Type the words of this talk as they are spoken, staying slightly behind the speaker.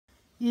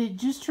It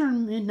just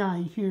turned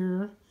midnight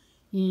here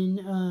in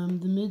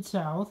the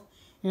Mid-South,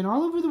 and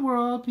all over the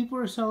world, people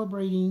are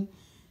celebrating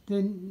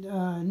the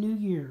New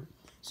Year.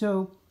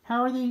 So,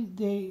 how are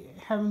they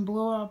having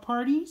blowout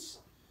parties?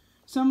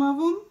 Some of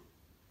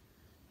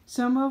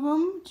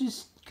them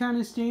just kind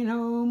of staying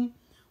home,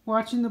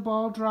 watching the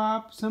ball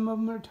drop. Some of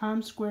them are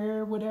Times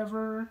Square,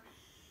 whatever.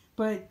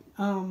 But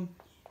how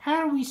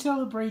are we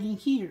celebrating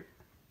here?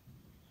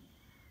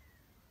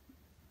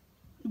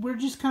 We're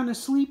just kind of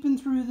sleeping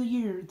through the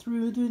year,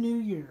 through the new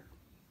year.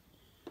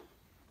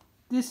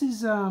 This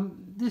is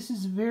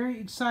very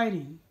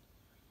exciting.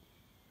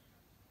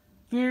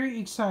 Very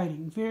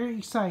exciting. Very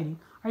exciting.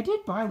 I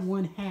did buy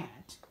one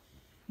hat,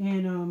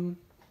 and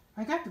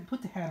I got to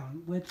put the hat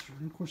on Webster,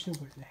 and of course he'll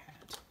wear the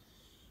hat.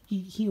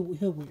 He'll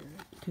wear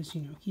it because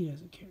he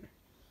doesn't care.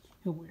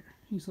 He'll wear it.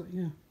 He's like,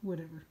 yeah,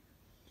 whatever.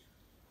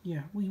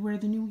 Yeah, we wear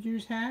the New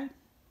Year's hat.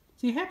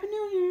 Say Happy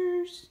New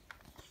Year's.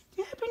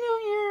 Say Happy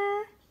New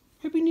Year.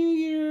 Happy New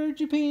Year,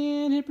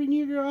 Japan. Happy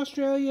New Year,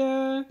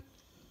 Australia.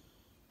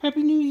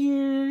 Happy New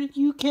Year,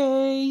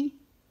 UK.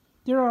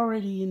 They're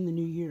already in the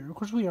new year. Of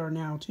course, we are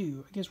now,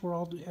 too. I guess we're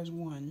all as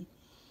one.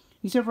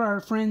 Except for our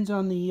friends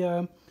on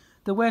the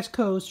West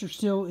Coast are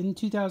still in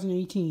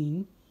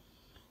 2018.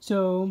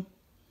 So,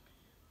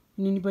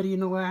 and anybody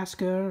in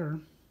Alaska or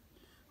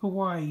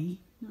Hawaii.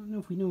 I don't know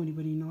if we know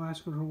anybody in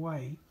Alaska or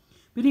Hawaii.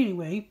 But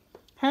anyway,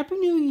 Happy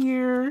New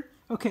Year.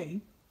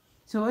 Okay,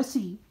 so let's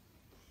see.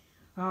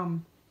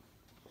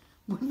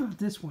 What about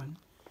this one?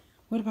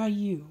 What about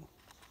you?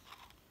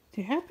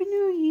 Say Happy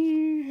New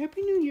Year.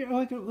 Happy New Year. Oh,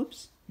 I go.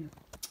 Oops. Here.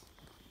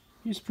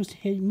 You're supposed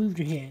to move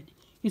your head.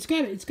 It's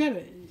got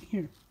a.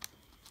 Here.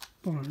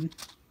 Barney.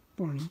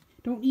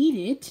 Don't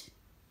eat it.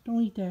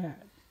 Don't eat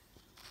that.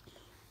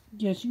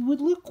 Yes, you would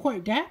look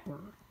quite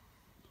dapper.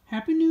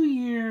 Happy New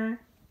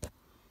Year.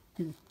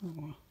 Here.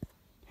 Oh.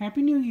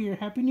 Happy New Year.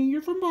 Happy New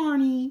Year from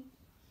Barney.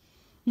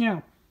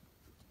 Now,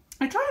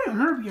 I tried it on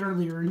Herbie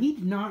earlier, and he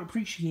did not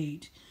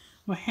appreciate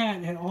my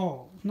hat at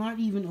all. Not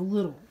even a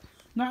little.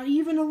 Not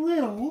even a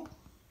little.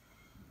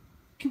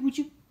 Can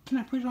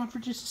I put it on for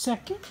just a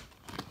second?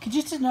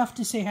 Just enough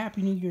to say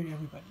Happy New Year to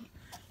everybody.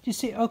 Just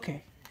say,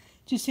 okay.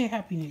 Just say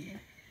Happy New Year.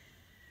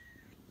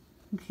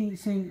 Okay,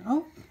 saying,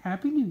 oh,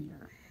 Happy New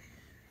Year.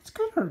 That's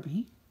good,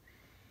 Herbie.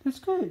 That's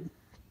good.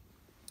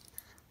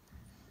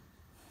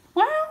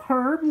 Well,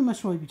 Herb, you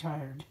must really be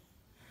tired.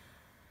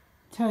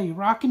 I tell you,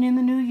 rocking in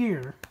the new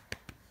year.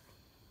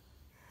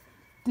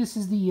 This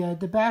is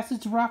the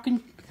Bassets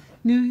Rockin'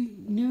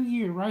 New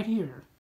Year right here.